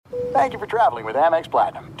Thank you for traveling with Amex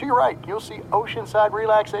Platinum. To your right, you'll see oceanside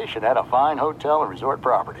relaxation at a fine hotel and resort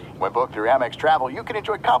property. When booked through Amex Travel, you can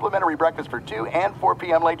enjoy complimentary breakfast for 2 and 4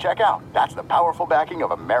 p.m. late checkout. That's the powerful backing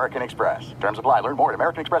of American Express. Terms apply. Learn more at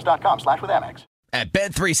americanexpress.com/withAmex. At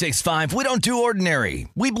Bet365, we don't do ordinary.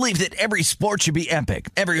 We believe that every sport should be epic.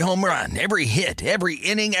 Every home run, every hit, every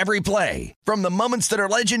inning, every play. From the moments that are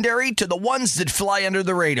legendary to the ones that fly under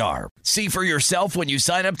the radar. See for yourself when you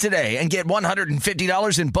sign up today and get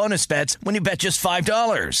 $150 in bonus bets when you bet just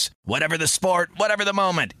 $5. Whatever the sport, whatever the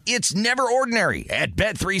moment, it's never ordinary at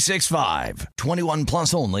Bet365. 21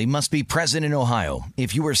 plus only. Must be present in Ohio.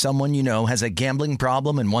 If you or someone you know has a gambling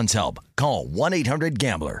problem and wants help, call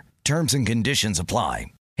 1-800-GAMBLER. Terms and conditions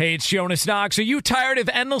apply. Hey, it's Jonas Knox. Are you tired of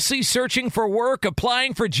endlessly searching for work,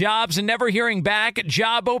 applying for jobs, and never hearing back?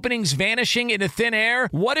 Job openings vanishing into thin air?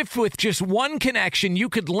 What if with just one connection, you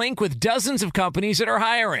could link with dozens of companies that are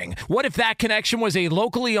hiring? What if that connection was a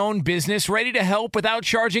locally owned business ready to help without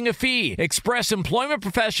charging a fee? Express Employment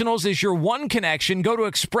Professionals is your one connection. Go to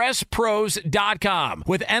expresspros.com.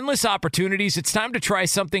 With endless opportunities, it's time to try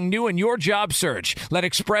something new in your job search. Let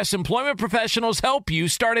Express Employment Professionals help you.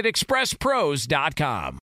 Start at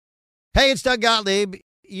expresspros.com. Hey, it's Doug Gottlieb.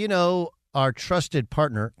 You know, our trusted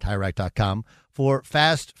partner, TireRack.com, for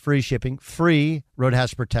fast, free shipping, free road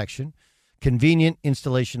hazard protection, convenient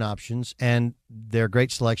installation options, and their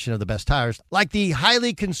great selection of the best tires, like the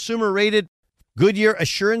highly consumer-rated Goodyear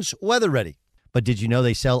Assurance Weather Ready. But did you know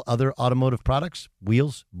they sell other automotive products?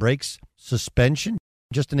 Wheels, brakes, suspension,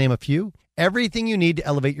 just to name a few. Everything you need to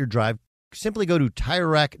elevate your drive. Simply go to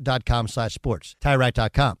TireRack.com/sports.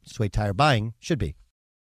 TireRack.com. It's the way tire buying should be.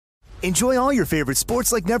 Enjoy all your favorite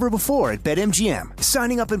sports like never before at BetMGM.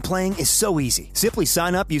 Signing up and playing is so easy. Simply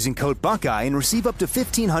sign up using code Buckeye and receive up to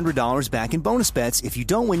 $1,500 back in bonus bets if you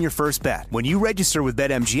don't win your first bet. When you register with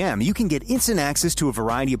BetMGM, you can get instant access to a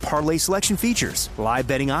variety of parlay selection features, live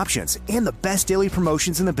betting options, and the best daily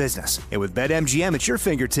promotions in the business. And with BetMGM at your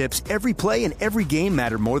fingertips, every play and every game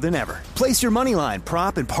matter more than ever. Place your moneyline,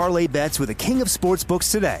 prop, and parlay bets with the king of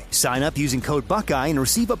sportsbooks today. Sign up using code Buckeye and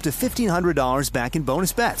receive up to $1,500 back in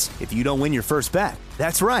bonus bets if you don't win your first bet.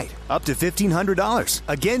 That's right, up to $1,500.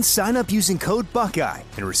 Again, sign up using code Buckeye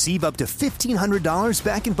and receive up to $1,500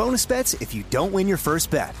 back in bonus bets if you don't win your first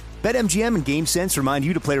bet. BetMGM and GameSense remind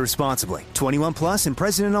you to play responsibly. 21 plus and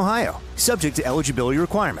present in Ohio. Subject to eligibility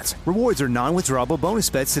requirements. Rewards are non-withdrawable bonus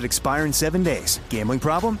bets that expire in 7 days. Gambling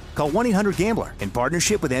problem? Call 1-800-GAMBLER in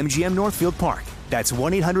partnership with MGM Northfield Park. That's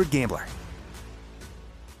 1-800-GAMBLER.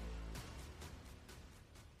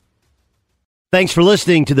 Thanks for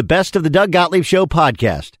listening to the Best of the Doug Gottlieb Show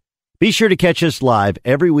podcast. Be sure to catch us live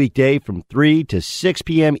every weekday from 3 to 6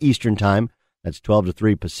 p.m. Eastern Time. That's 12 to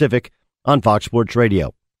 3 Pacific on Fox Sports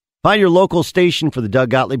Radio. Find your local station for the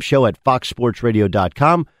Doug Gottlieb Show at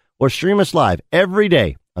foxsportsradio.com or stream us live every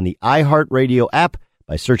day on the iHeartRadio app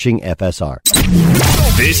by searching FSR.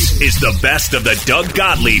 This is the Best of the Doug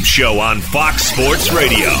Gottlieb Show on Fox Sports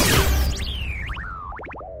Radio.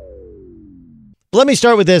 Let me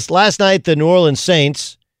start with this. Last night, the New Orleans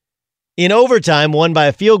Saints, in overtime, won by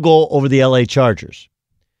a field goal over the LA Chargers.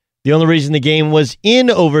 The only reason the game was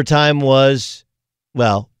in overtime was,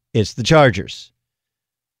 well, it's the Chargers.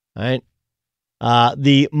 All right.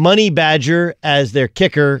 The Money Badger, as their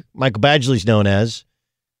kicker, Michael Badgley's known as,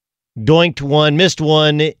 doinked one, missed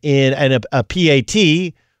one in a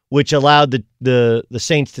PAT, which allowed the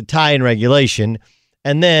Saints to tie in regulation,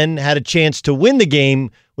 and then had a chance to win the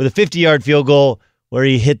game with a 50-yard field goal where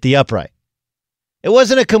he hit the upright. It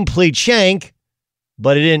wasn't a complete shank,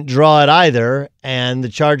 but it didn't draw it either, and the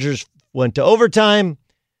Chargers went to overtime.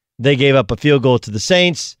 They gave up a field goal to the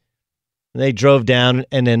Saints. They drove down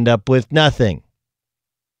and ended up with nothing.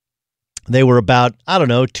 They were about,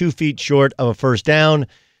 2 feet short of a first down.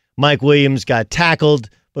 Mike Williams got tackled,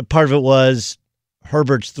 but part of it was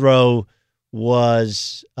Herbert's throw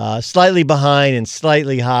was slightly behind and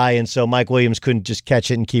slightly high, and so Mike Williams couldn't just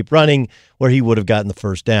catch it and keep running where he would have gotten the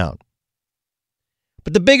first down.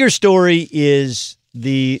 But the bigger story is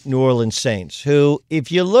the New Orleans Saints, who,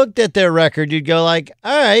 if you looked at their record, you'd go like,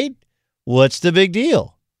 all right, what's the big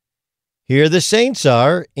deal? Here the Saints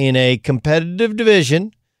are in a competitive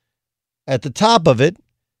division at the top of it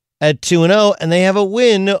at 2-0, and they have a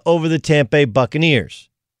win over the Tampa Bay Buccaneers.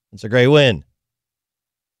 It's a great win.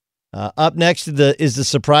 Up next is the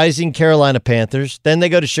surprising Carolina Panthers. Then they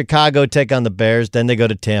go to Chicago, take on the Bears. Then they go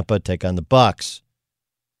to Tampa, take on the Bucs.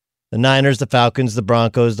 The Niners, the Falcons, the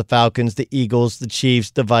Broncos, the Falcons, the Eagles, the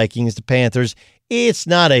Chiefs, the Vikings, the Panthers. It's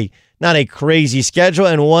not a crazy schedule,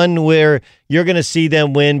 and one where you're going to see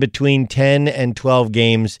them win between 10 and 12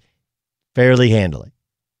 games fairly handily.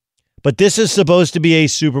 But this is supposed to be a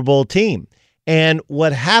Super Bowl team. And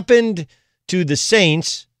what happened to the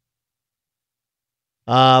Saints,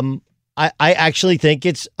 I actually think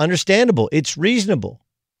it's understandable. It's reasonable.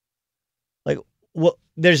 Like, well,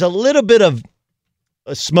 there's a little bit of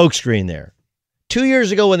a smokescreen there. 2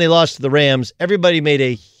 years ago when they lost to the Rams, everybody made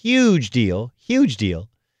a huge deal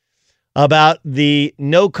about the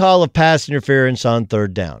no call of pass interference on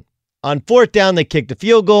third down. On fourth down, they kicked a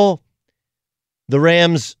field goal. The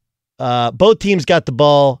Rams, both teams got the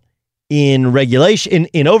ball in regulation,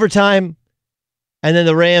 in overtime, and then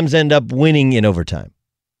the Rams end up winning in overtime.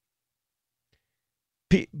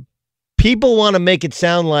 People want to make it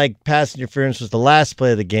sound like pass interference was the last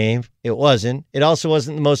play of the game. It wasn't. It also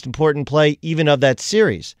wasn't the most important play even of that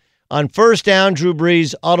series. On first down, Drew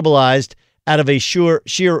Brees audibleized out of a sure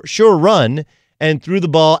run and threw the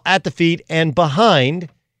ball at the feet and behind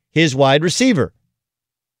his wide receiver.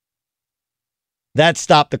 That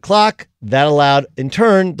stopped the clock. That allowed, in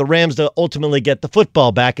turn, the Rams to ultimately get the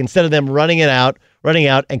football back instead of them running out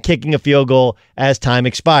and kicking a field goal as time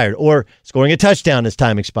expired or scoring a touchdown as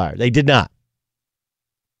time expired. They did not.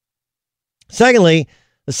 Secondly,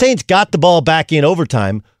 the Saints got the ball back in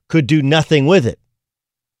overtime, could do nothing with it.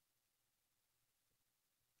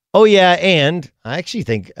 Oh, yeah, and I actually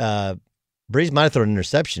think Brees might have thrown an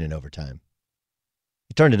interception in overtime.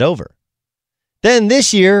 He turned it over. Then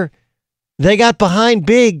this year, they got behind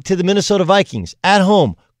big to the Minnesota Vikings at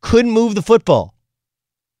home. Couldn't move the football.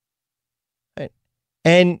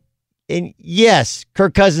 And yes,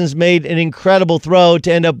 Kirk Cousins made an incredible throw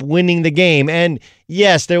to end up winning the game. And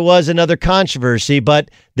yes, there was another controversy, but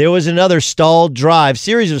there was another stalled drive,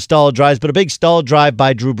 series of stalled drives, but a big stalled drive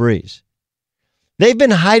by Drew Brees. They've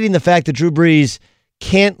been hiding the fact that Drew Brees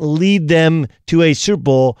can't lead them to a Super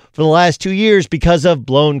Bowl for the last 2 years because of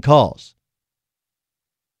blown calls.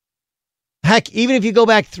 Heck, even if you go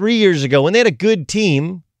back 3 years ago when they had a good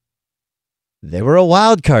team, they were a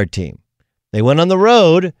wild card team. They went on the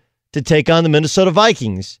road to take on the Minnesota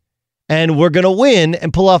Vikings and were going to win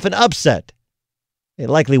and pull off an upset. They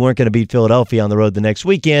likely weren't going to beat Philadelphia on the road the next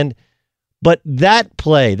weekend, but that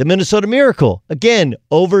play, the Minnesota Miracle, again,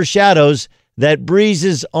 overshadows that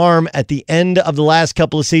Brees' arm at the end of the last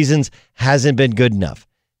couple of seasons hasn't been good enough.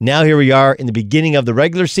 Now here we are in the beginning of the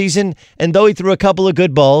regular season, and though he threw a couple of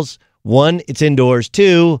good balls, one, it's indoors,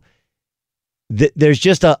 two, there's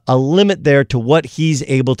just a limit there to what he's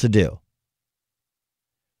able to do.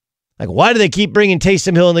 Like, why do they keep bringing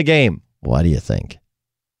Taysom Hill in the game? Why do you think?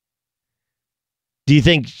 Do you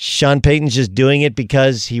think Sean Payton's just doing it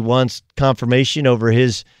because he wants confirmation over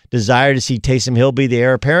his desire to see Taysom Hill be the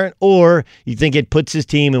heir apparent? Or you think it puts his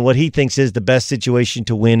team in what he thinks is the best situation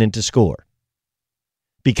to win and to score?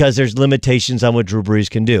 Because there's limitations on what Drew Brees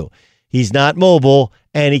can do. He's not mobile,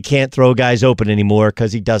 and he can't throw guys open anymore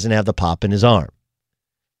because he doesn't have the pop in his arm.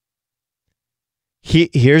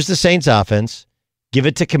 Here's the Saints offense. Give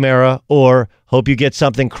it to Kamara, or hope you get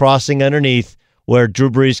something crossing underneath where Drew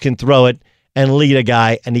Brees can throw it and lead a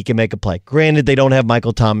guy and he can make a play. Granted, they don't have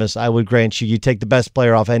Michael Thomas. I would grant you take the best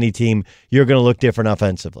player off any team, you're going to look different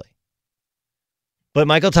offensively. But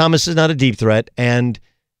Michael Thomas is not a deep threat, and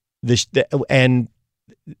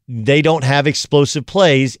they don't have explosive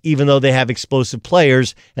plays, even though they have explosive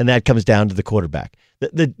players, and that comes down to the quarterback.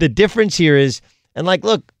 The difference here is, and like,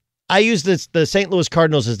 look, I use the St. Louis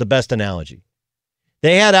Cardinals as the best analogy.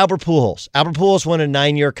 They had Albert Pujols. Albert Pujols won a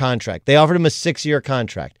 9-year contract. They offered him a 6-year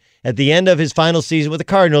contract. At the end of his final season with the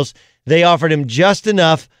Cardinals, they offered him just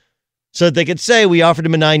enough so that they could say we offered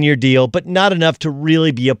him a 9-year deal, but not enough to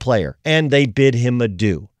really be a player. And they bid him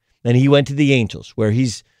adieu. Then he went to the Angels, where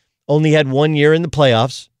he's only had 1 year in the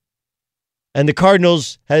playoffs. And the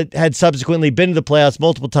Cardinals had subsequently been to the playoffs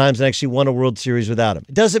multiple times and actually won a World Series without him.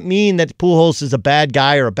 It doesn't mean that Pujols is a bad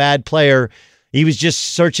guy or a bad player. He was just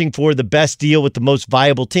searching for the best deal with the most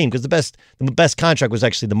viable team, because the best contract was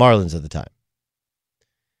actually the Marlins at the time.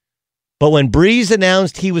 But when Brees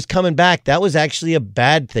announced he was coming back, that was actually a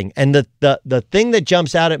bad thing. And the thing that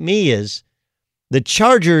jumps out at me is the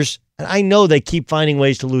Chargers, and I know they keep finding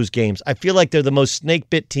ways to lose games. I feel like they're the most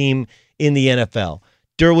snake-bit team in the NFL.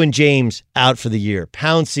 Derwin James out for the year.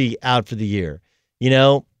 Pouncey out for the year. You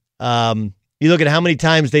know, you look at how many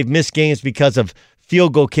times they've missed games because of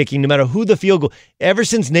field goal kicking, no matter who the field goal. Ever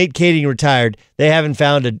since Nate Kading retired, they haven't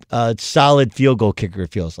found a solid field goal kicker,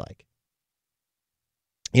 it feels like.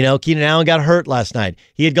 You know, Keenan Allen got hurt last night.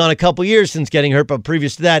 He had gone a couple years since getting hurt, but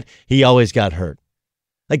previous to that, he always got hurt.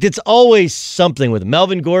 Like, it's always something with him.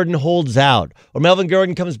 Melvin Gordon holds out, or Melvin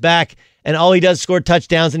Gordon comes back and all he does is score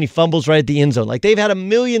touchdowns and he fumbles right at the end zone. Like, they've had a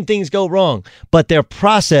million things go wrong, but their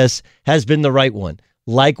process has been the right one.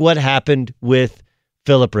 Like what happened with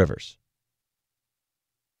Phillip Rivers.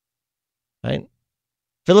 Right?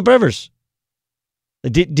 Phillip Rivers.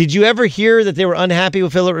 Did you ever hear that they were unhappy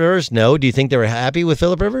with Phillip Rivers? No. Do you think they were happy with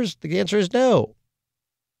Phillip Rivers? The answer is no.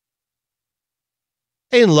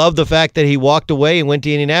 They didn't love the fact that he walked away and went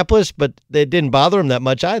to Indianapolis, but it didn't bother him that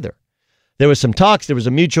much either. There was some talks. There was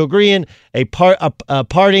a mutual agreement, a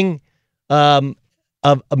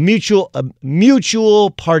mutual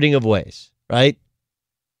parting of ways, right?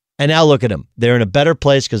 And now look at them. They're in a better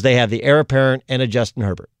place because they have the heir apparent and a Justin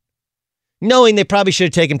Herbert. Knowing they probably should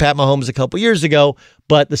have taken Pat Mahomes a couple years ago,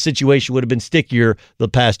 but the situation would have been stickier the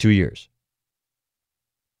past 2 years.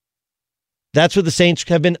 That's what the Saints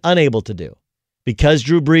have been unable to do. Because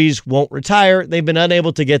Drew Brees won't retire, they've been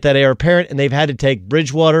unable to get that heir apparent, and they've had to take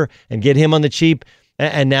Bridgewater and get him on the cheap,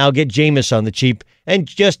 and now get Jameis on the cheap, and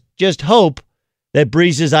just hope that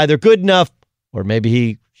Brees is either good enough, or maybe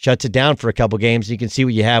he shuts it down for a couple games, and you can see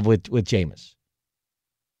what you have with Jameis.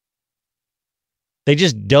 They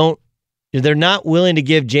just don't. They're not willing to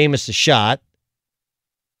give Jameis a shot.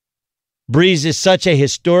 Brees is such a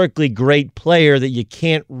historically great player that you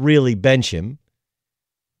can't really bench him.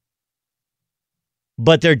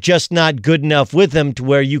 But they're just not good enough with them to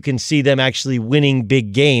where you can see them actually winning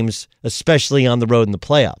big games, especially on the road in the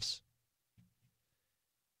playoffs.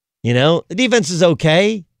 You know, the defense is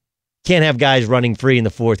okay. Can't have guys running free in the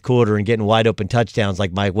fourth quarter and getting wide open touchdowns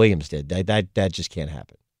like Mike Williams did. That just can't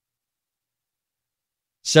happen.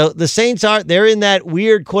 So the Saints they're in that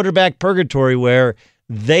weird quarterback purgatory where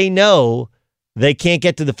they know they can't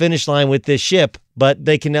get to the finish line with this ship, but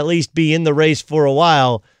they can at least be in the race for a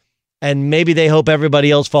while. And maybe they hope everybody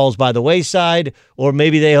else falls by the wayside, or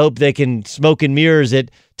maybe they hope they can smoke and mirrors it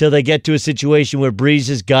till they get to a situation where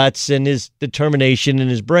Brees' guts and his determination and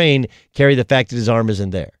his brain carry the fact that his arm isn't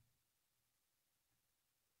there.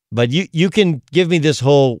 But you can give me this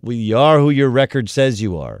whole, you are who your record says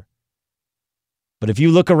you are. But if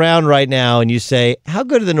you look around right now and you say, how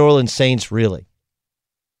good are the New Orleans Saints really?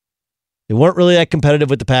 They weren't really that competitive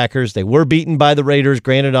with the Packers. They were beaten by the Raiders,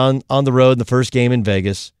 granted on the road in the first game in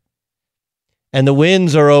Vegas. And the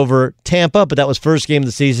wins are over Tampa, but that was first game of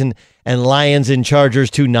the season, and Lions and Chargers,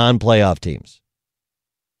 2 non-playoff teams.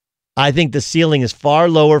 I think the ceiling is far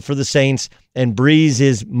lower for the Saints, and Brees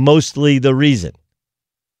is mostly the reason,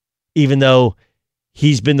 even though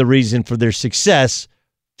he's been the reason for their success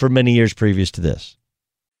for many years previous to this.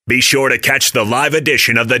 Be sure to catch the live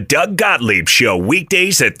edition of the Doug Gottlieb Show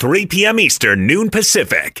weekdays at 3 p.m. Eastern, noon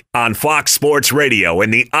Pacific on Fox Sports Radio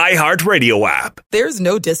and the iHeartRadio app. There's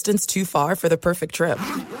no distance too far for the perfect trip.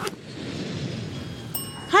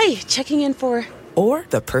 Hi, checking in for... Or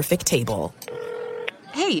the perfect table.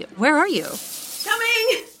 Hey, where are you?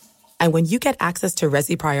 Coming! And when you get access to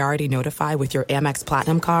Resi Priority Notify with your Amex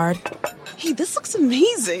Platinum card... Hey, this looks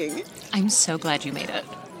amazing. I'm so glad you made it.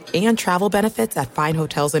 And travel benefits at fine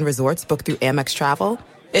hotels and resorts booked through Amex Travel,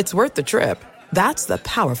 it's worth the trip. That's the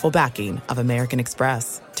powerful backing of American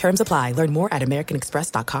Express. Terms apply. Learn more at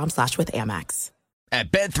americanexpress.com/withAmex.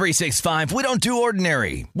 At Bet365, we don't do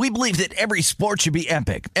ordinary. We believe that every sport should be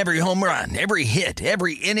epic. Every home run, every hit,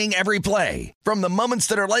 every inning, every play. From the moments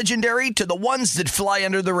that are legendary to the ones that fly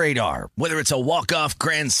under the radar. Whether it's a walk-off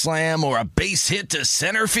grand slam or a base hit to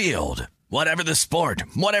center field. Whatever the sport,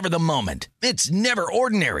 whatever the moment, it's never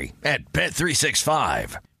ordinary at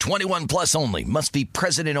Bet365. 21 plus only. Must be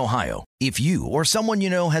present in Ohio. If you or someone you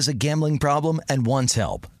know has a gambling problem and wants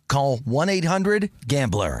help, call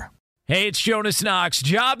 1-800-GAMBLER. Hey, it's Jonas Knox.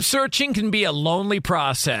 Job searching can be a lonely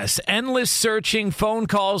process. Endless searching, phone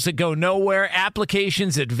calls that go nowhere,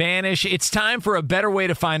 applications that vanish. It's time for a better way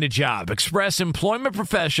to find a job. Express Employment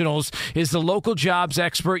Professionals is the local jobs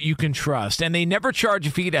expert you can trust, and they never charge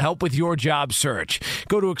a fee to help with your job search.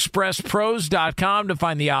 Go to expresspros.com to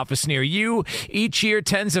find the office near you. Each year,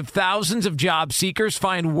 tens of thousands of job seekers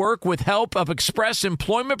find work with help of Express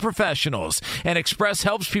Employment Professionals, and Express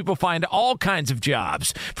helps people find all kinds of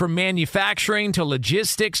jobs, from manufacturing to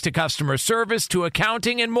logistics to customer service to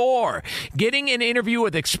accounting and more. Getting an interview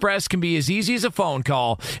with Express can be as easy as a phone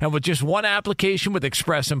call, and with just one application with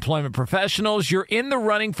Express Employment Professionals, you're in the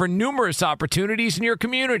running for numerous opportunities in your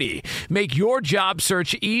community. Make your job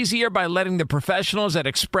search easier by letting the professionals at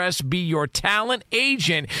Express be your talent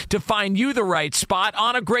agent to find you the right spot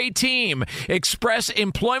on a great team. Express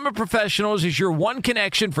Employment Professionals is your one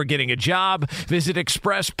connection for getting a job. Visit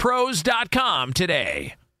expresspros.com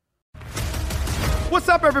today. What's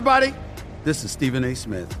up, everybody? This is Stephen A.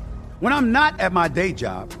 Smith. When I'm not at my day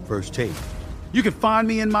job, First Take, you can find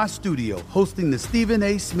me in my studio hosting the Stephen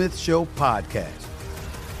A. Smith Show podcast.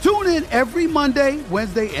 Tune in every Monday,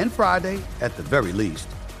 Wednesday, and Friday, at the very least,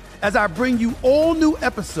 as I bring you all new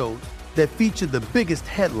episodes that feature the biggest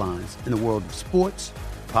headlines in the world of sports,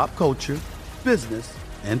 pop culture, business,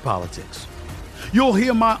 and politics. You'll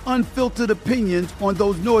hear my unfiltered opinions on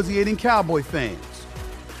those nauseating Cowboy fans,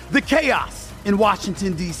 the chaos in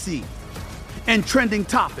Washington, D.C., and trending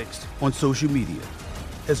topics on social media,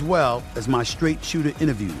 as well as my straight shooter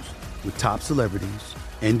interviews with top celebrities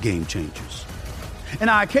and game changers. And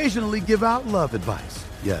I occasionally give out love advice.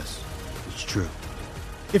 Yes, it's true.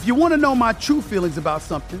 If you want to know my true feelings about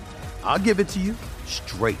something, I'll give it to you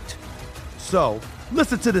straight. So,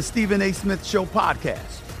 listen to the Stephen A. Smith Show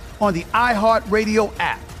podcast on the iHeartRadio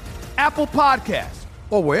app, Apple Podcasts,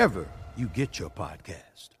 or wherever you get your podcast.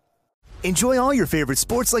 Enjoy all your favorite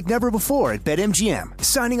sports like never before at BetMGM.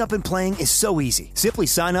 Signing up and playing is so easy. Simply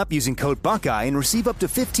sign up using code Buckeye and receive up to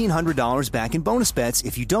 $1,500 back in bonus bets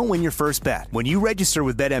if you don't win your first bet. When you register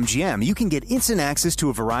with BetMGM, you can get instant access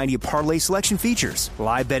to a variety of parlay selection features,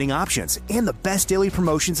 live betting options, and the best daily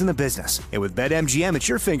promotions in the business. And with BetMGM at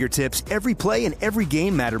your fingertips, every play and every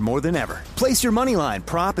game matter more than ever. Place your moneyline,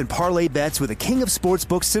 prop, and parlay bets with the king of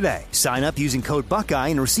sportsbooks today. Sign up using code Buckeye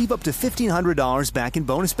and receive up to $1,500 back in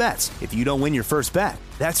bonus bets if you don't win your first bet.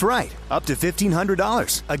 That's right, up to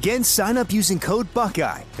 $1,500. Again, sign up using code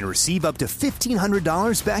Buckeye and receive up to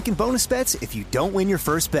 $1,500 back in bonus bets if you don't win your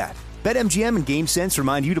first bet. BetMGM and GameSense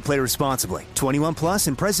remind you to play responsibly. 21 plus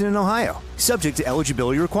and present in Ohio. Subject to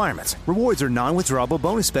eligibility requirements. Rewards are non-withdrawable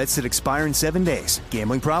bonus bets that expire in 7 days.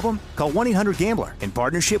 Gambling problem? Call 1-800-GAMBLER in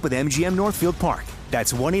partnership with MGM Northfield Park.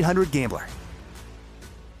 That's 1-800-GAMBLER.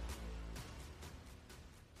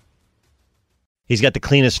 He's got the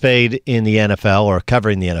cleanest fade in the NFL, or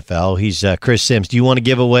covering the NFL. He's Chris Sims. Do you want to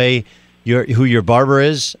give away who your barber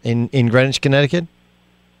is in Greenwich, Connecticut?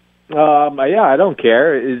 Yeah, I don't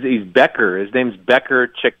care. He's Becker. His name's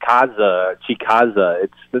Becker Chikaza.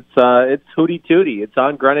 It's Hootie Tootie. It's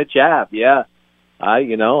on Greenwich Ave. Yeah, I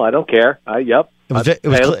don't care. Yep.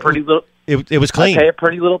 It was clean. I pay a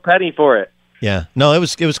pretty little penny for it. Yeah. No, it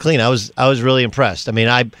was clean. I was really impressed. I mean,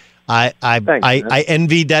 I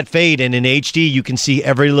envied that fade, and in HD you can see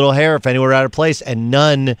every little hair if any were out of place, and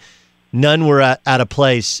none were out of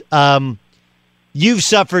place. You've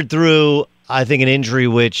suffered through, I think, an injury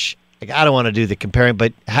which, I don't want to do the comparing,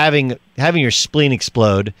 but having your spleen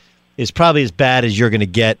explode is probably as bad as you're going to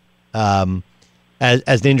get as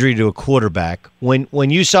an injury to a quarterback. When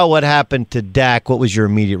you saw what happened to Dak, what was your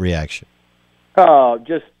immediate reaction? Oh,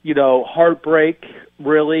 just, heartbreak,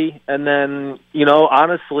 really. And then,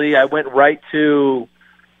 honestly, I went right to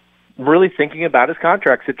really thinking about his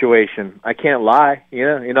contract situation. I can't lie.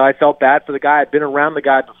 I felt bad for the guy. I'd been around the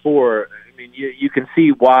guy before. I mean, you can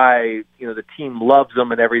see why, the team loves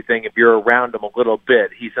him and everything if you're around him a little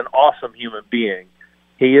bit. He's an awesome human being.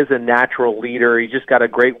 He is a natural leader. He just got a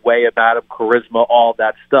great way about him, charisma, all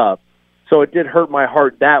that stuff. So it did hurt my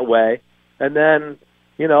heart that way. And then,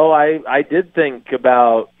 I did think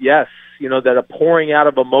about, yes, that a pouring out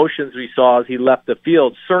of emotions we saw as he left the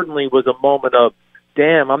field certainly was a moment of,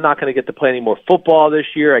 damn, I'm not going to get to play any more football this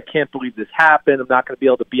year. I can't believe this happened. I'm not going to be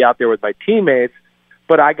able to be out there with my teammates.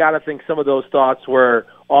 But I got to think some of those thoughts were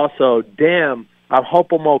also, damn, I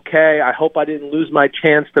hope I'm okay. I hope I didn't lose my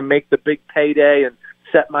chance to make the big payday and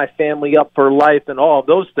set my family up for life and all of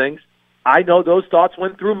those things. I know those thoughts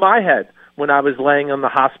went through my head when I was laying on the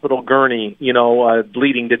hospital gurney,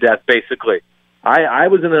 bleeding to death, basically. I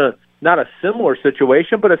was in not a similar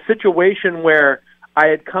situation, but a situation where I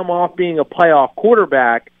had come off being a playoff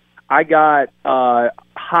quarterback. I got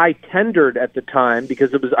high tendered at the time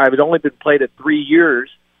because I was only been played at 3 years,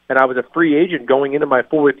 and I was a free agent going into my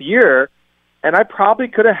fourth year, and I probably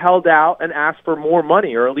could have held out and asked for more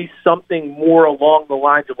money, or at least something more along the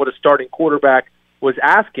lines of what a starting quarterback was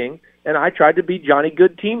asking. And I tried to be Johnny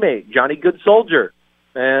Good teammate, Johnny Good soldier.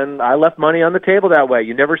 And I left money on the table that way.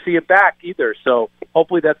 You never see it back either. So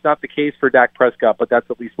hopefully that's not the case for Dak Prescott, but that's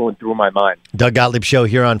at least what went through my mind. Doug Gottlieb Show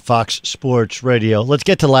here on Fox Sports Radio. Let's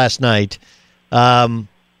get to last night.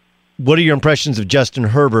 What are your impressions of Justin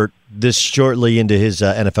Herbert this shortly into his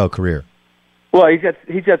NFL career? Well, he's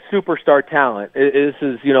got superstar talent. This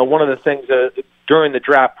is, one of the things during the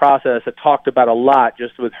draft process I talked about a lot,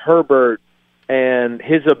 just with Herbert and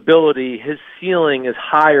his ability. His ceiling is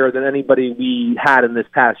higher than anybody we had in this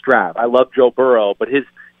past draft. I love Joe Burrow, but his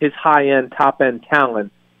high-end, top-end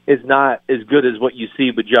talent is not as good as what you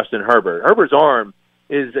see with Justin Herbert. Herbert's arm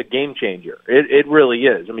is a game changer. It really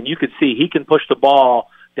is. I mean, you could see he can push the ball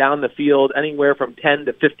down the field anywhere from 10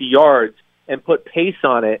 to 50 yards and put pace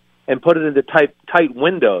on it and put it into tight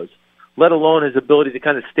windows, let alone his ability to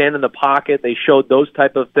kind of stand in the pocket. They showed those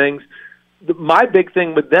type of things. My big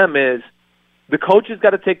thing with them is the coach has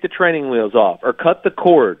got to take the training wheels off or cut the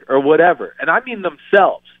cord or whatever. And I mean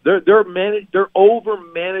themselves. They're over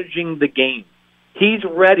managing the game. He's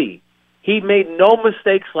ready. He made no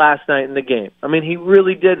mistakes last night in the game. I mean, he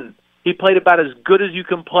really didn't. He played about as good as you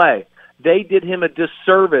can play. They did him a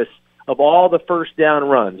disservice of all the first down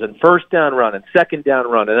runs and first down run and second down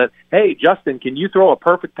run. And then, hey, Justin, can you throw a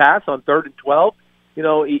perfect pass on 3rd and 12? You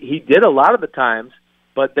know, he did a lot of the times,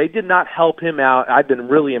 but they did not help him out. I've been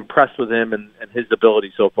really impressed with him and his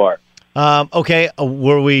ability so far. Okay,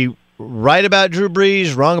 were we right about Drew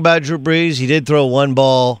Brees, wrong about Drew Brees? He did throw one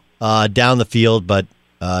ball down the field, but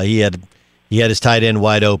he had his tight end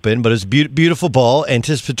wide open. But it was a beautiful ball,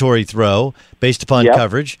 anticipatory throw based upon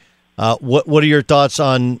coverage. What are your thoughts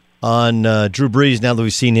on Drew Brees now that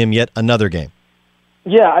we've seen him yet another game?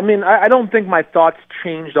 Yeah, I mean, I don't think my thoughts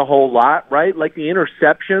changed a whole lot, right? Like the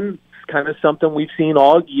interception is kind of something we've seen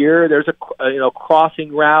all year. There's a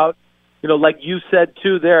crossing route. You know, like you said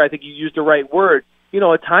too there, I think you used the right word. You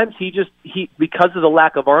know, at times he because of the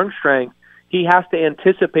lack of arm strength, he has to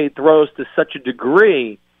anticipate throws to such a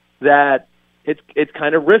degree that it's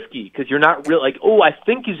kind of risky because you're not really like, oh, I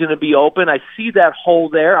think he's going to be open. I see that hole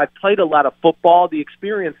there. I've played a lot of football. The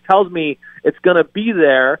experience tells me it's going to be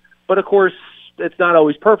there. But, of course, it's not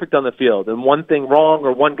always perfect on the field. And one thing wrong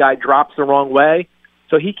or one guy drops the wrong way.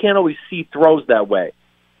 So he can't always see throws that way.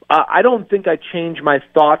 I don't think I changed my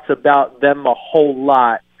thoughts about them a whole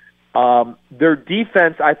lot. Their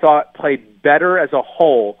defense, I thought, played better as a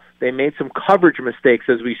whole. They made some coverage mistakes,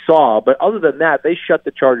 as we saw. But other than that, they shut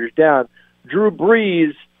the Chargers down. Drew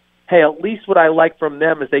Brees, hey, at least what I like from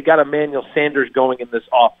them is they got Emmanuel Sanders going in this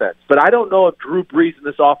offense. But I don't know if Drew Brees in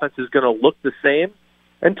this offense is going to look the same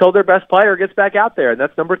until their best player gets back out there, and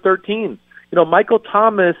that's number 13. You know, Michael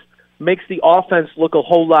Thomas makes the offense look a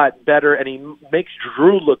whole lot better, and he makes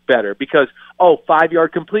Drew look better because,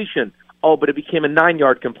 5-yard completion. Oh, but it became a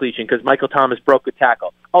 9-yard completion because Michael Thomas broke a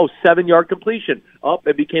tackle. 7-yard completion.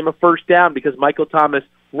 It became a first down because Michael Thomas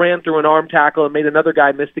ran through an arm tackle and made another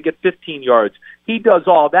guy miss to get 15 yards. He does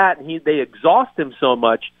all that, and they exhaust him so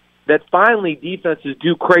much that finally defenses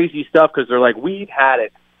do crazy stuff because they're like, we've had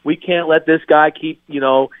it. We can't let this guy keep,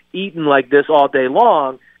 eating like this all day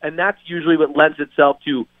long, and that's usually what lends itself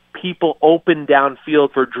to people open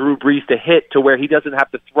downfield for Drew Brees to hit to where he doesn't have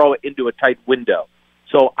to throw it into a tight window.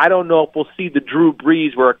 So I don't know if we'll see the Drew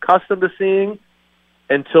Brees we're accustomed to seeing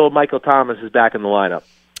until Michael Thomas is back in the lineup.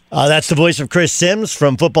 That's the voice of Chris Sims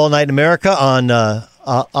from Football Night in America on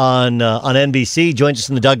NBC. Joins us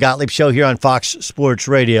in the Doug Gottlieb Show here on Fox Sports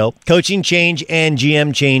Radio. Coaching change and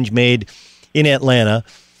GM change made in Atlanta.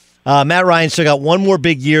 Matt Ryan still got one more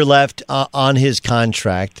big year left on his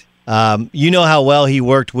contract. You know how well he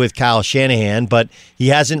worked with Kyle Shanahan, but he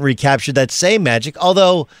hasn't recaptured that same magic.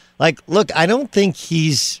 Although, look, I don't think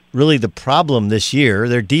he's really the problem this year.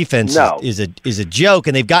 Their defense is a joke,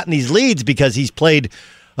 and they've gotten these leads because he's played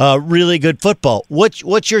really good football.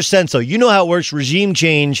 What's your sense, though? You know how it works, regime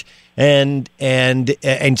change, and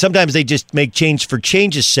sometimes they just make change for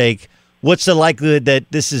change's sake. What's the likelihood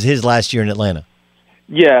that this is his last year in Atlanta?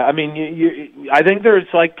 Yeah, I mean, I think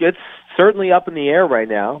it's certainly up in the air right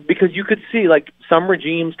now because you could see some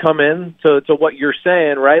regimes come in to what you're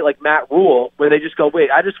saying, right? Like Matt Rule, where they just go,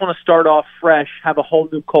 wait, I just want to start off fresh, have a whole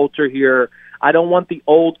new culture here. I don't want the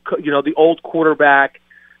old quarterback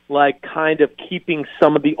kind of keeping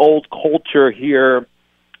some of the old culture here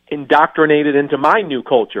indoctrinated into my new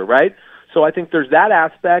culture, right? So I think there's that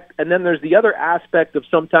aspect, and then there's the other aspect of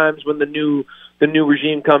sometimes when the new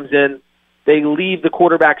regime comes in, they leave the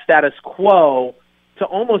quarterback status quo to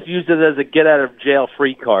almost use it as a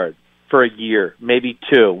get-out-of-jail-free card for a year, maybe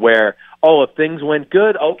two, where, if things went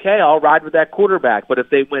good, okay, I'll ride with that quarterback. But if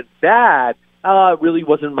they went bad, it really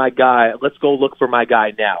wasn't my guy. Let's go look for my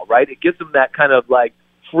guy now, right? It gives them that kind of,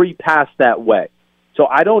 free pass that way. So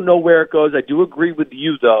I don't know where it goes. I do agree with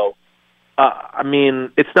you, though. I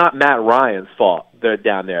mean, it's not Matt Ryan's fault they're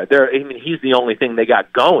down there. He's the only thing they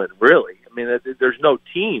got going, really. I mean, there's no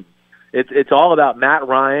team. It's all about Matt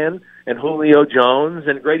Ryan and Julio Jones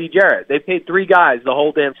and Grady Jarrett. They paid 3 guys the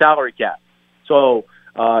whole damn salary cap. So,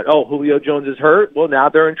 Julio Jones is hurt. Well, now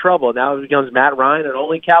they're in trouble. Now it becomes Matt Ryan and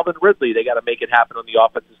only Calvin Ridley. They got to make it happen on the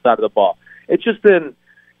offensive side of the ball. It's just been,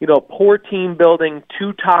 poor team building,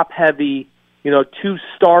 too top-heavy, too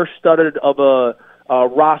star-studded of a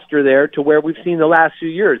roster there to where we've seen the last few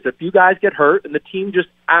years. A few guys get hurt, and the team just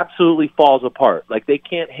absolutely falls apart. They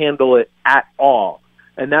can't handle it at all.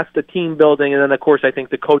 And that's the team building. And then, of course, I think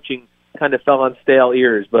the coaching kind of fell on stale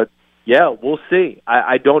ears. But, yeah, we'll see.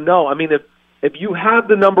 I don't know. I mean, if you have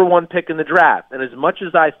the number 1 pick in the draft, and as much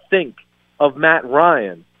as I think of Matt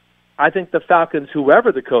Ryan, I think the Falcons,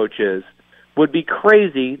 whoever the coach is, would be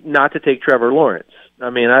crazy not to take Trevor Lawrence. I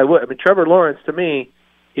mean, Trevor Lawrence, to me,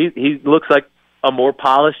 he looks like a more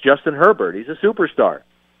polished Justin Herbert. He's a superstar.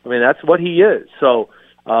 I mean, that's what he is. So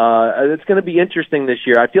it's going to be interesting this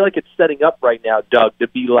year. I feel like it's setting up right now, Doug, to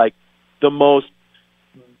be like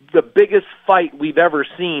the biggest fight we've ever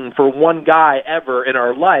seen for one guy ever in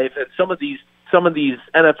our life. And some of these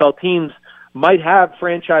NFL teams might have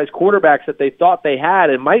franchise quarterbacks that they thought they had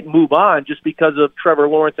and might move on just because of Trevor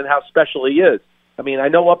Lawrence and how special he is. I mean, I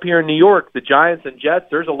know up here in New York, the Giants and Jets,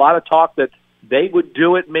 there's a lot of talk that they would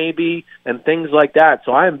do it maybe and things like that.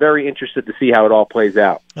 So I am very interested to see how it all plays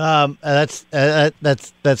out. That's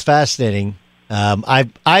fascinating.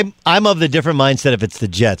 I'm of the different mindset if it's the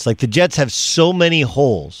Jets. Like, the Jets have so many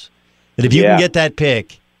holes that if you can get that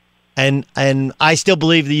pick, and I still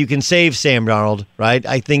believe that you can save Sam Darnold, right?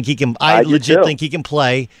 I think he can. I legit think he can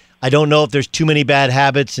play. I don't know if there's too many bad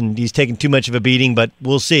habits and he's taking too much of a beating, but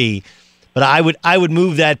we'll see. But I would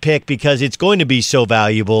move that pick because it's going to be so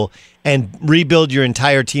valuable, and rebuild your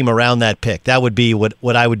entire team around that pick. That would be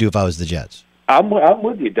what I would do if I was the Jets. I'm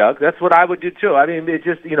with you, Doug. That's what I would do too. I mean, it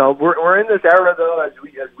just, we're in this era though, as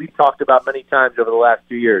we've talked about many times over the last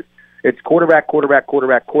 2 years. It's quarterback,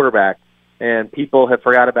 and people have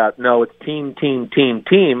forgot about it's team,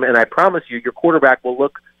 and I promise you, your quarterback will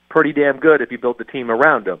look pretty damn good if you build the team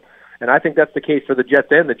around him. And I think that's the case for the Jets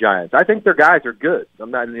and the Giants. I think their guys are good. I'm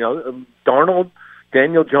not, Darnold,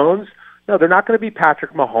 Daniel Jones. No, they're not going to be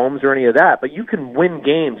Patrick Mahomes or any of that. But you can win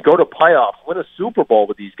games, go to playoffs, win a Super Bowl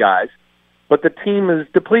with these guys. But the team is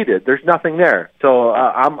depleted. There's nothing there. So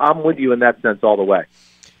I'm with you in that sense all the way.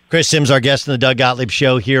 Chris Sims, our guest on the Doug Gottlieb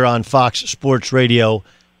Show here on Fox Sports Radio.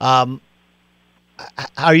 Are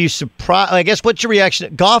you surprised? I guess, what's your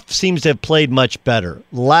reaction? Goff seems to have played much better.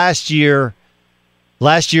 Last year's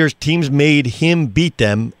teams made him beat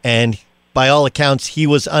them, and by all accounts, he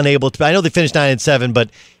was unable to. I know they finished 9-7, but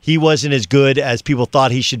he wasn't as good as people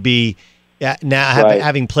thought he should be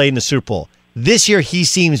having played in the Super Bowl. This year, he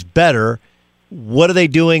seems better. What are they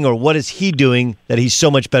doing, or what is he doing that he's so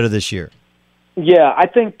much better this year? Yeah, I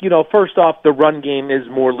think, first off, the run game is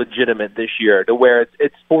more legitimate this year, to where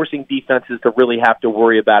it's forcing defenses to really have to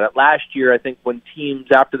worry about it. Last year, I think when teams,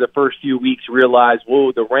 after the first few weeks, realized,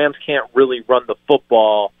 the Rams can't really run the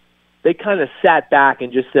football, they kind of sat back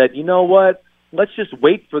and just said, you know what, let's just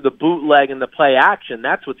wait for the bootleg and the play action.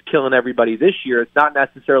 That's what's killing everybody this year. It's not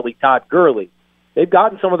necessarily Todd Gurley. They've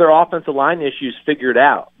gotten some of their offensive line issues figured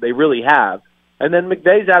out. They really have. And then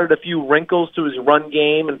McVay's added a few wrinkles to his run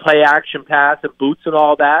game and play action pass and boots and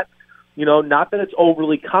all that. Not that it's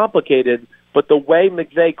overly complicated, but the way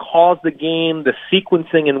McVay calls the game, the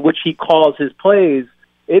sequencing in which he calls his plays,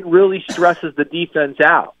 it really stresses the defense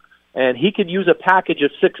out. And he could use a package of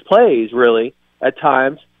 6 plays, really, at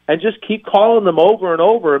times, and just keep calling them over and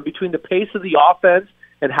over. And between the pace of the offense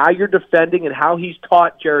and how you're defending and how he's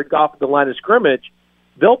taught Jared Goff at the line of scrimmage,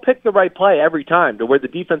 they'll pick the right play every time to where the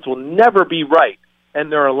defense will never be right in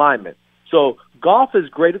their alignment. So Goff is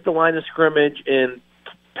great at the line of scrimmage in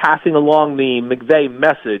passing along the McVay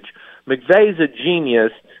message. McVay's a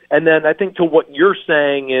genius. And then I think to what you're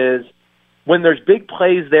saying is when there's big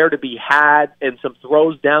plays there to be had and some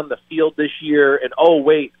throws down the field this year and,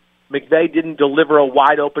 McVay didn't deliver a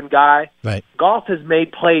wide-open guy. Right. Goff has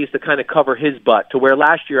made plays to kind of cover his butt, to where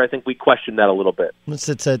last year I think we questioned that a little bit.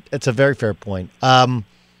 It's a very fair point.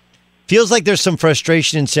 Feels like there's some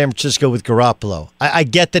frustration in San Francisco with Garoppolo. I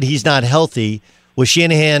get that he's not healthy. Was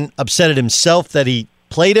Shanahan upset at himself that he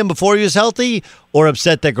played him before he was healthy, or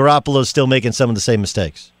upset that Garoppolo's still making some of the same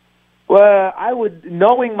mistakes? Well,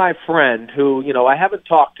 knowing my friend, who, I haven't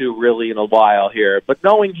talked to really in a while here, but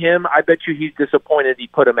knowing him, I bet you he's disappointed he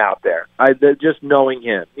put him out there. Just knowing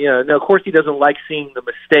him. Now, of course he doesn't like seeing the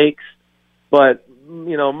mistakes, but,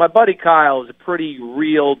 my buddy Kyle is a pretty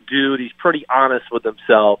real dude. He's pretty honest with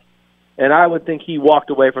himself. And I would think he walked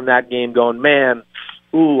away from that game going, man,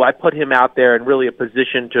 I put him out there in really a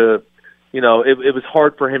position to, it was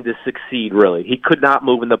hard for him to succeed, really. He could not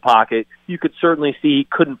move in the pocket. You could certainly see he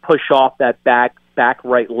couldn't push off that back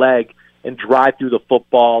right leg and drive through the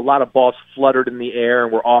football. A lot of balls fluttered in the air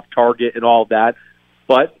and were off target and all that.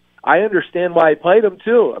 But I understand why he played him,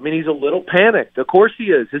 too. I mean, he's a little panicked. Of course he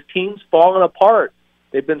is. His team's falling apart.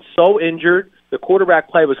 They've been so injured. The quarterback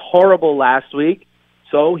play was horrible last week.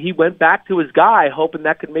 So he went back to his guy, hoping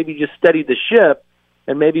that could maybe just steady the ship,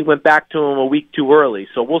 and maybe went back to him a week too early.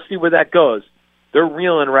 So we'll see where that goes. They're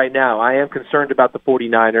reeling right now. I am concerned about the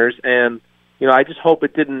 49ers, and I just hope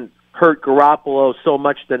it didn't hurt Garoppolo so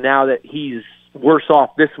much that now that he's worse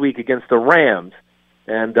off this week against the Rams.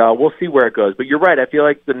 And we'll see where it goes. But you're right. I feel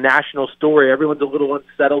like the national story, everyone's a little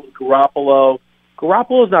unsettled with Garoppolo.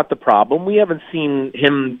 Garoppolo's not the problem. We haven't seen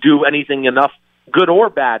him do anything enough, good or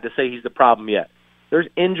bad, to say he's the problem yet. There's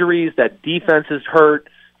injuries, that defense is hurt.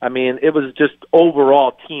 I mean, it was just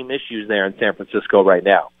overall team issues there in San Francisco right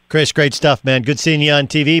now. Chris, great stuff, man. Good seeing you on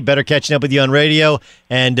TV. Better catching up with you on radio,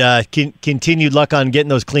 and continued luck on getting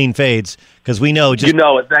those clean fades, because we know just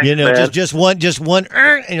Thanks, man. just one,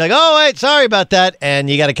 and you're like, oh wait, sorry about that, and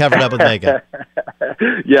you got to cover it up with makeup.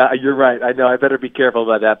 Yeah, you're right. I know. I better be careful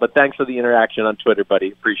about that. But thanks for the interaction on Twitter,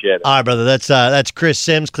 buddy. Appreciate it. All right, brother. That's Chris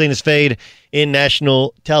Sims, cleanest fade in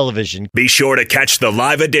national television. Be sure to catch the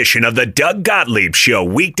live edition of the Doug Gottlieb Show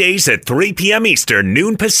weekdays at 3 p.m. Eastern,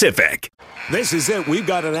 noon Pacific. This is it. We've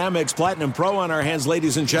got an Amex Platinum Pro on our hands,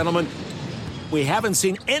 ladies and gentlemen. We haven't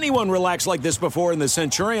seen anyone relax like this before in the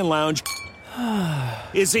Centurion Lounge.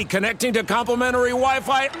 Is he connecting to complimentary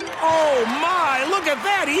Wi-Fi? Oh, my. Look at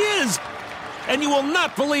that. He is. And you will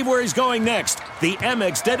not believe where he's going next. The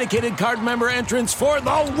Amex dedicated card member entrance for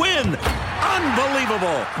the win.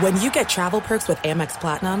 Unbelievable. When you get travel perks with Amex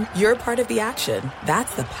Platinum, you're part of the action.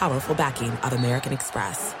 That's the powerful backing of American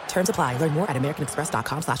Express. Terms apply. Learn more at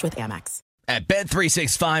americanexpress.com/withAmex. At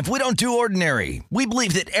Bet365, we don't do ordinary. We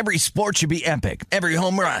believe that every sport should be epic. Every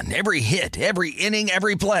home run, every hit, every inning,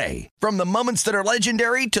 every play. From the moments that are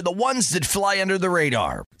legendary to the ones that fly under the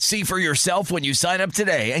radar. See for yourself when you sign up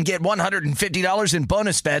today and get $150 in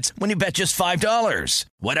bonus bets when you bet just $5.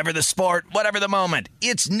 Whatever the sport, whatever the moment,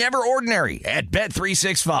 it's never ordinary at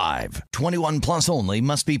Bet365. 21 plus only.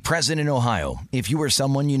 Must be present in Ohio. If you or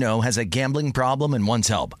someone you know has a gambling problem and wants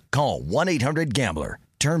help, call 1-800-GAMBLER.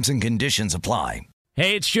 Terms and conditions apply.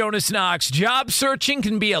 Hey, it's Jonas Knox. Job searching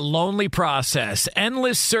can be a lonely process.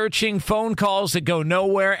 Endless searching, phone calls that go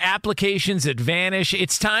nowhere, applications that vanish.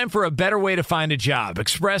 It's time for a better way to find a job.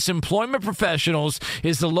 Express Employment Professionals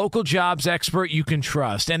is the local jobs expert you can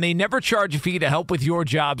trust, and they never charge a fee to help with your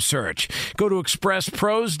job search. Go to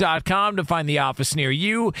expresspros.com to find the office near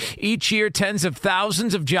you. Each year, tens of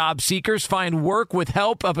thousands of job seekers find work with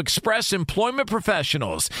help of Express Employment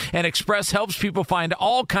Professionals, and Express helps people find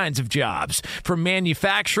all kinds of jobs, from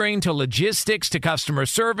manufacturing to logistics to customer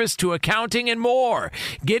service to accounting and more.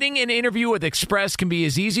 Getting an interview with Express can be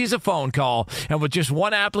as easy as a phone call, and with just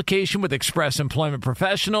one application with Express Employment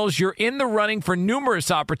Professionals, you're in the running for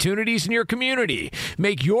numerous opportunities in your community.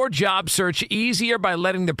 Make your job search easier by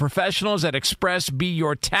letting the professionals at Express be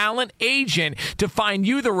your talent agent to find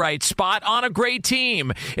you the right spot on a great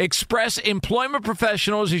team. Express Employment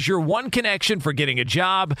Professionals is your one connection for getting a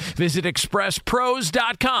job. Visit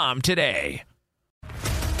expresspros.com today.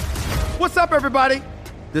 What's up, everybody?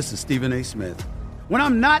 This is Stephen A. Smith. When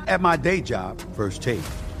I'm not at my day job, First Take,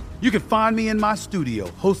 you can find me in my studio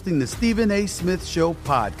hosting the Stephen A. Smith Show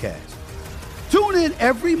podcast. Tune in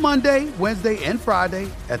every Monday, Wednesday, and Friday,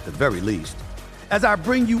 at the very least, as I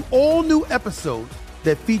bring you all new episodes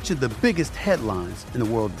that feature the biggest headlines in the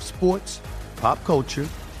world of sports, pop culture,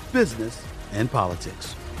 business, and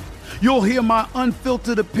politics. You'll hear my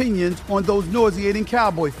unfiltered opinions on those nauseating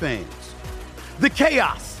Cowboy fans, the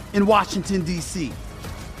chaos in Washington, D.C.,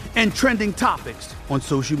 and trending topics on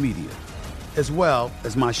social media, as well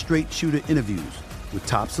as my straight shooter interviews with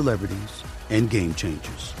top celebrities and game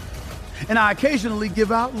changers. And I occasionally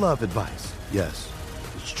give out love advice. Yes,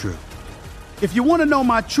 it's true. If you want to know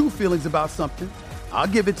my true feelings about something, I'll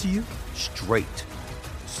give it to you straight.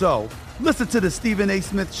 So listen to the Stephen A.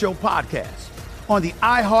 Smith Show podcast on the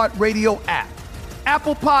iHeartRadio app,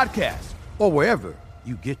 Apple Podcasts, or wherever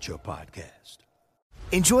you get your podcast.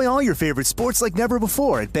 Enjoy all your favorite sports like never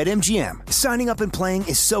before at BetMGM. Signing up and playing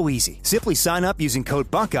is so easy. Simply sign up using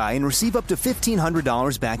code Buckeye and receive up to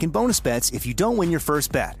 $1,500 back in bonus bets if you don't win your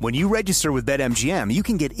first bet. When you register with BetMGM, you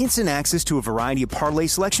can get instant access to a variety of parlay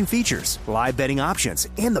selection features, live betting options,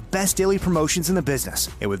 and the best daily promotions in the business.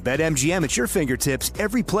 And with BetMGM at your fingertips,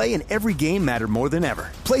 every play and every game matter more than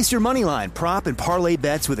ever. Place your moneyline, prop, and parlay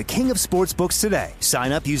bets with the king of sportsbooks today.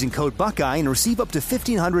 Sign up using code Buckeye and receive up to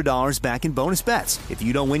 $1,500 back in bonus bets if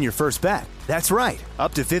you don't win your first bet. That's right,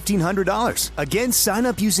 up to $1,500. Again, sign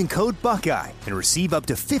up using code Buckeye and receive up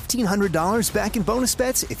to $1,500 back in bonus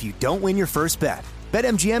bets if you don't win your first bet.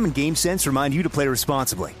 BetMGM and GameSense remind you to play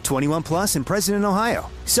responsibly. 21 plus and present in Ohio.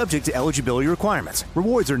 Subject to eligibility requirements.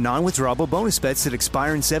 Rewards are non-withdrawable bonus bets that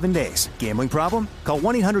expire in 7 days. Gambling problem? Call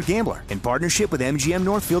 1-800-GAMBLER in partnership with MGM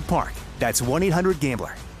Northfield Park. That's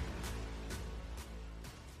 1-800-GAMBLER.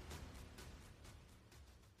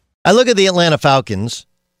 I look at the Atlanta Falcons,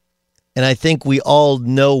 and I think we all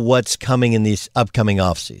know what's coming in this upcoming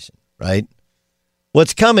offseason, right?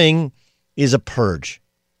 What's coming is a purge.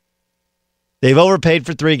 They've overpaid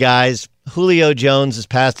for 3 guys. Julio Jones is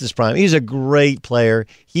past his prime. He's a great player.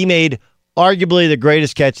 He made arguably the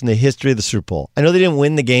greatest catch in the history of the Super Bowl. I know they didn't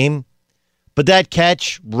win the game, but that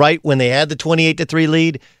catch right when they had the 28-3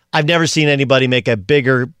 lead, I've never seen anybody make a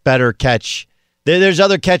bigger, better catch. There's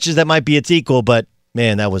other catches that might be its equal, but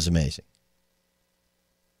man, that was amazing.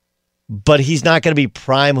 But he's not going to be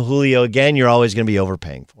prime Julio again. You're always going to be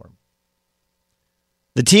overpaying for him.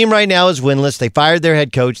 The team right now is winless. They fired their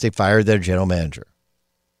head coach. They fired their general manager.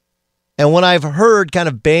 And what I've heard kind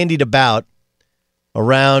of bandied about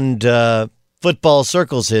around football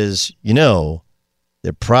circles is,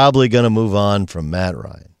 they're probably going to move on from Matt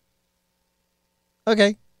Ryan.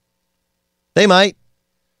 Okay. They might.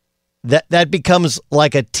 That becomes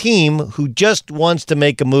like a team who just wants to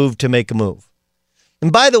make a move to make a move.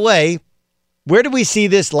 And by the way, where do we see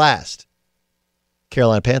this last?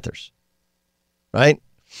 Carolina Panthers. Right?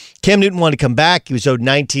 Cam Newton wanted to come back. He was owed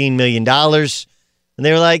 $19 million. And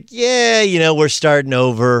they were like, yeah, we're starting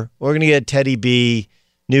over. We're going to get Teddy B,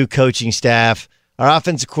 new coaching staff. Our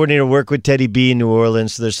offensive coordinator worked with Teddy B in New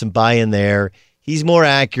Orleans, so there's some buy-in there. He's more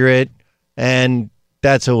accurate, and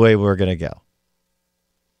that's the way we're going to go.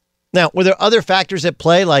 Now, were there other factors at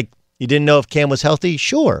play, like you didn't know if Cam was healthy?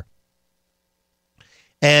 Sure.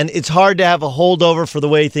 And it's hard to have a holdover for the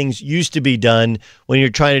way things used to be done when you're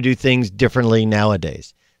trying to do things differently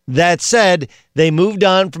nowadays. That said, they moved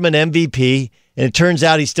on from an MVP, and it turns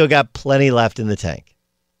out he's still got plenty left in the tank.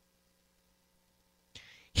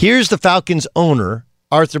 Here's the Falcons owner,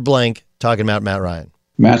 Arthur Blank, talking about Matt Ryan.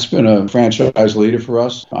 Matt's been a franchise leader for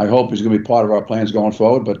us. I hope he's going to be part of our plans going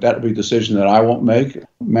forward, but that'll be a decision that I won't make.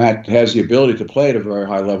 Matt has the ability to play at a very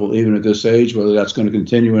high level, even at this age. Whether that's going to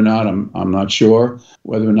continue or not, I'm not sure.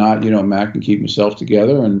 Whether or not, Matt can keep himself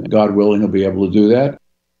together, and God willing, he'll be able to do that.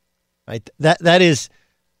 Right. That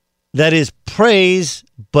is praise,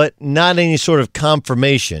 but not any sort of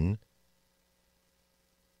confirmation.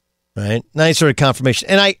 Right? Not any sort of confirmation.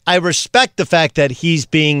 And I respect the fact that he's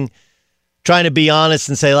trying to be honest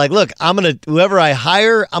and say, like, look, whoever I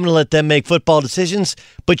hire, I'm going to let them make football decisions,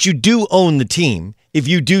 but you do own the team. If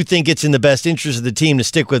you do think it's in the best interest of the team to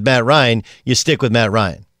stick with Matt Ryan, you stick with Matt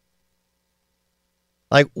Ryan.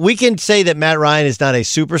 Like, we can say that Matt Ryan is not a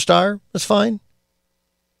superstar. That's fine.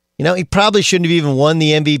 He probably shouldn't have even won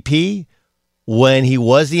the MVP when he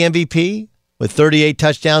was the MVP with 38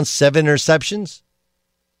 touchdowns, 7 interceptions.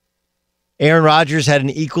 Aaron Rodgers had an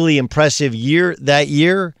equally impressive year that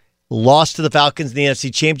year. Lost to the Falcons in the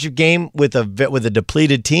NFC Championship game with a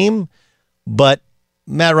depleted team, but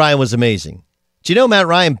Matt Ryan was amazing. Do you know Matt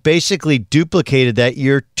Ryan basically duplicated that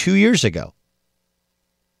year 2 years ago?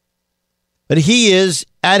 But he is,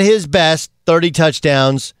 at his best, 30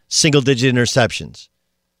 touchdowns, single-digit interceptions.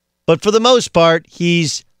 But for the most part,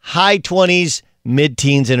 he's high 20s,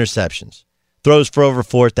 mid-teens interceptions. Throws for over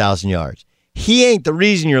 4,000 yards. He ain't the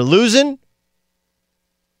reason you're losing.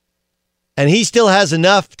 And he still has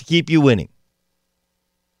enough to keep you winning.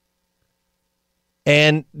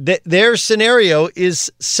 And their scenario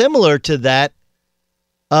is similar to that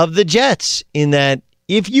of the Jets in that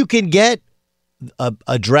if you can get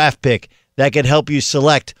a draft pick that can help you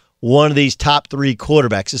select one of these top 3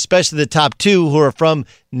 quarterbacks, especially the top 2 who are from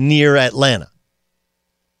near Atlanta.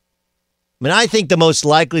 I mean, I think the most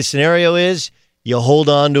likely scenario is you hold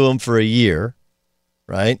on to him for a year,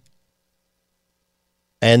 right?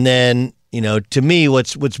 And then, to me,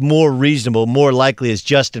 what's more reasonable, more likely is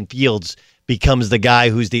Justin Fields becomes the guy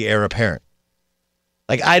who's the heir apparent.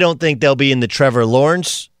 Like, I don't think they'll be in the Trevor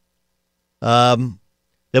Lawrence. They'll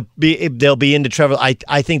be into Trevor.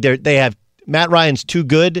 I think they have Matt Ryan's too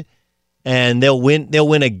good, and they'll win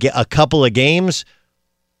a couple of games.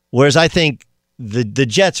 Whereas I think the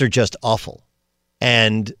Jets are just awful,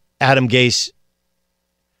 and Adam Gase.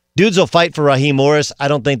 Dudes will fight for Raheem Morris. I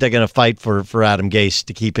don't think they're going to fight for Adam Gase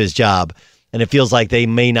to keep his job. And it feels like they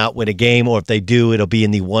may not win a game, or if they do, it'll be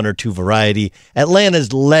in the 1 or 2 variety.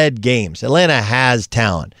 Atlanta's led games. Atlanta has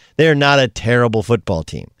talent. They're not a terrible football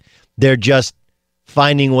team. They're just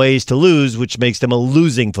finding ways to lose, which makes them a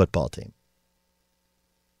losing football team.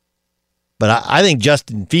 But I think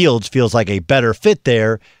Justin Fields feels like a better fit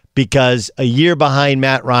there because a year behind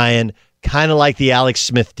Matt Ryan, kind of like the Alex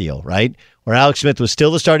Smith deal, right? Where Alex Smith was still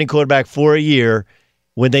the starting quarterback for a year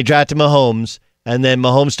when they drafted Mahomes, and then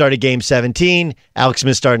Mahomes started game 17, Alex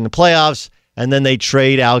Smith started in the playoffs, and then they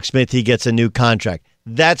trade Alex Smith, he gets a new contract.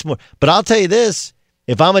 That's more. But I'll tell you this,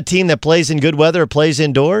 if I'm a team that plays in good weather or plays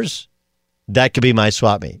indoors, that could be my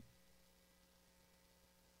swap meet.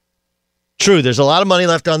 True, there's a lot of money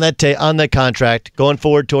left on that contract going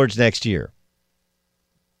forward towards next year.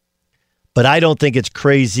 But I don't think it's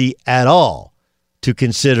crazy at all to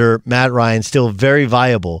consider Matt Ryan still very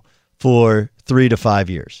viable for 3 to 5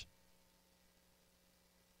 years.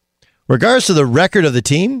 regardless of the record of the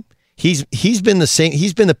team, he's been the same.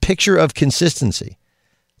 He's been the picture of consistency.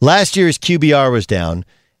 Last year, his QBR was down,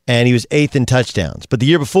 and he was 8th in touchdowns. But the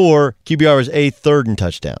year before, QBR was 8th, 3rd in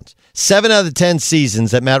touchdowns. 7 out of the 10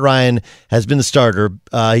 seasons that Matt Ryan has been the starter,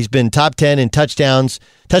 he's been top 10 in touchdown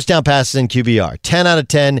passes, and QBR. 10 out of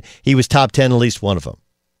 10, he was top 10 at least one of them.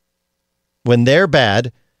 When they're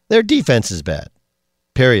bad, their defense is bad.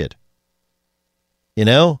 Period. You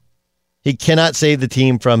know? He cannot save the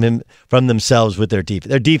team from themselves with their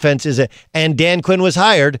defense. Their defense is and Dan Quinn was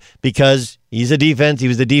hired because he was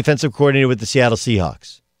the defensive coordinator with the Seattle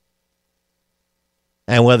Seahawks.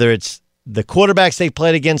 And whether it's the quarterbacks they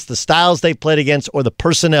played against, the styles they played against, or the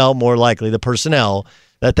personnel, more likely the personnel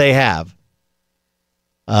that they have,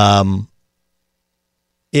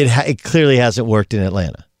 it clearly hasn't worked in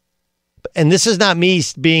Atlanta. And this is not me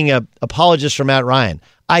being an apologist for Matt Ryan.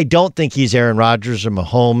 I don't think he's Aaron Rodgers or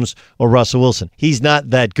Mahomes or Russell Wilson. He's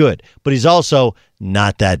not that good, but he's also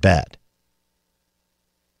not that bad.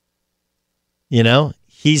 You know,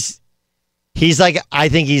 he's like, I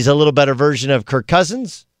think he's a little better version of Kirk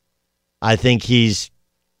Cousins. I think he's,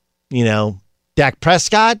 Dak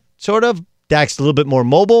Prescott, sort of. Dak's a little bit more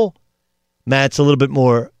mobile. Matt's a little bit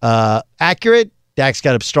more accurate. Dak's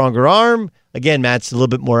got a stronger arm. Again, Matt's a little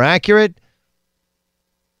bit more accurate.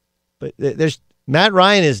 But Matt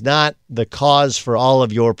Ryan is not the cause for all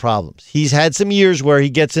of your problems. He's had some years where he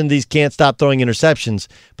gets in these can't stop throwing interceptions,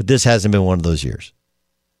 but this hasn't been one of those years.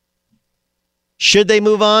 Should they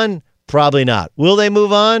move on? Probably not. Will they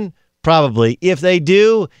move on? Probably. If they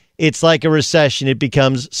do, it's like a recession. It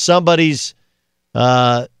becomes somebody's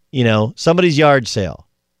yard sale.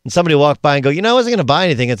 And somebody walked by and go, I wasn't going to buy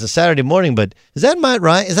anything. It's a Saturday morning, but is that Matt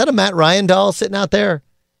Ryan? Is that a Matt Ryan doll sitting out there?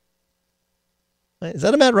 Is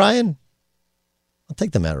that a Matt Ryan? I'll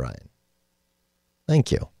take the Matt Ryan.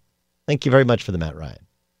 Thank you. Thank you very much for the Matt Ryan.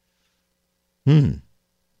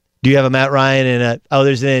 Do you have a Matt Ryan and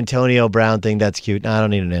there's an Antonio Brown thing. That's cute. No, I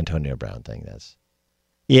don't need an Antonio Brown thing.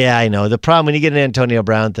 Yeah, I know. The problem when you get an Antonio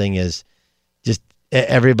Brown thing is just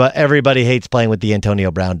everybody hates playing with the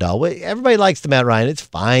Antonio Brown doll. Everybody likes the Matt Ryan. It's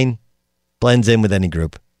fine. Blends in with any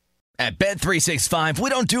group. At Bet365, we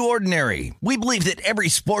don't do ordinary. We believe that every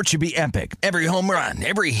sport should be epic. Every home run,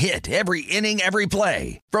 every hit, every inning, every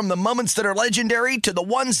play. From the moments that are legendary to the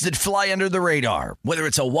ones that fly under the radar. Whether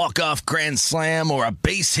it's a walk-off grand slam or a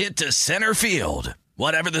base hit to center field.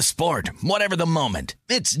 Whatever the sport, whatever the moment.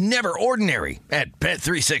 It's never ordinary at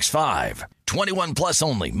Bet365. 21 plus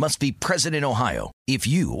only. Must be present in Ohio. If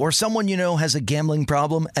you or someone you know has a gambling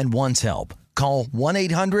problem and wants help, call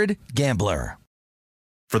 1-800-GAMBLER.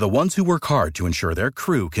 For the ones who work hard to ensure their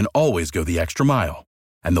crew can always go the extra mile,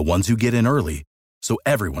 and the ones who get in early so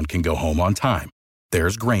everyone can go home on time,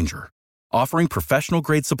 there's Grainger, offering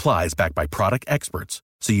professional-grade supplies backed by product experts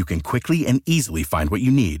so you can quickly and easily find what you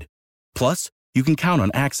need. Plus, you can count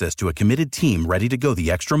on access to a committed team ready to go the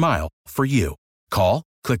extra mile for you. Call,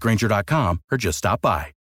 click Grainger.com, or just stop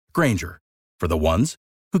by. Grainger, for the ones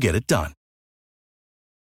who get it done.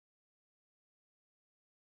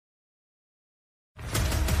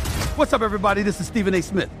 What's up, everybody? This is Stephen A.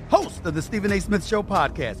 Smith, host of the Stephen A. Smith Show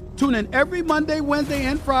podcast. Tune in every Monday, Wednesday,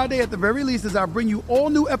 and Friday at the very least as I bring you all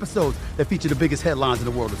new episodes that feature the biggest headlines in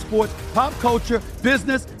the world of sports, pop culture,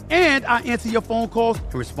 business, and I answer your phone calls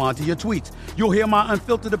and respond to your tweets. You'll hear my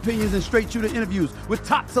unfiltered opinions and straight-shooter interviews with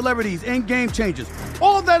top celebrities and game changers.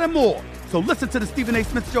 All that and more. So listen to the Stephen A.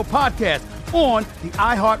 Smith Show podcast on the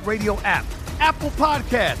iHeartRadio app, Apple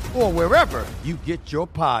Podcasts, or wherever you get your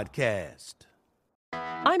podcast.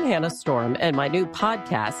 I'm Hannah Storm, and my new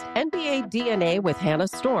podcast, NBA DNA with Hannah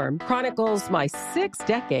Storm, chronicles my 6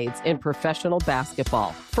 decades in professional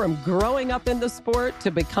basketball. From growing up in the sport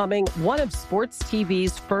to becoming one of sports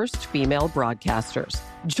TV's first female broadcasters.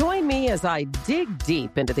 Join me as I dig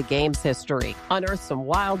deep into the game's history, unearth some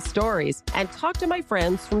wild stories, and talk to my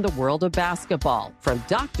friends from the world of basketball, from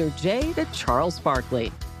Dr. J to Charles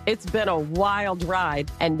Barkley. It's been a wild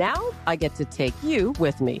ride, and now I get to take you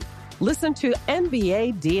with me. Listen to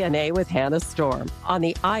NBA DNA with Hannah Storm on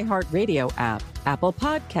the iHeartRadio app, Apple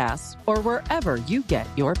Podcasts, or wherever you get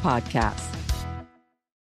your podcasts.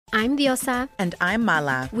 I'm Diosa. And I'm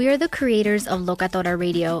Mala. We are the creators of Locatora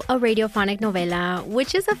Radio, a radiophonic novela,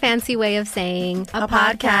 which is a fancy way of saying a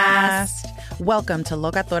podcast. Welcome to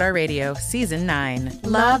Locatora Radio, Season 9.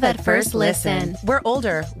 Love at first listen. We're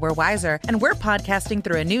older, we're wiser, and we're podcasting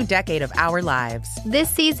through a new decade of our lives. This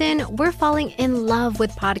season, we're falling in love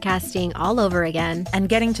with podcasting all over again. And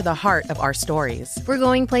getting to the heart of our stories. We're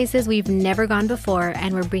going places we've never gone before,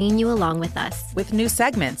 and we're bringing you along with us. With new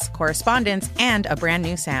segments, correspondence, and a brand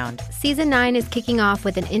new sound. sound. Season 9 is kicking off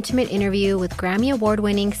with an intimate interview with Grammy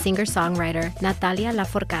Award-winning singer-songwriter Natalia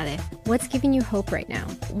Lafourcade. What's giving you hope right now?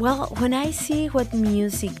 Well, when I see what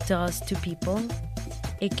music does to people,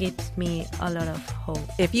 it gives me a lot of hope.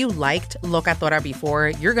 If you liked Locatora before,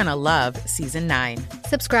 you're going to love Season 9.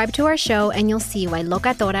 Subscribe to our show and you'll see why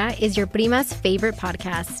Locatora is your prima's favorite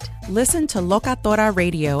podcast. Listen to Locatora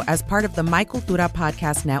Radio as part of the My Cultura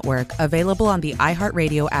Podcast Network, available on the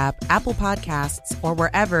iHeartRadio app, Apple Podcasts, or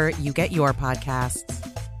wherever you get your podcasts.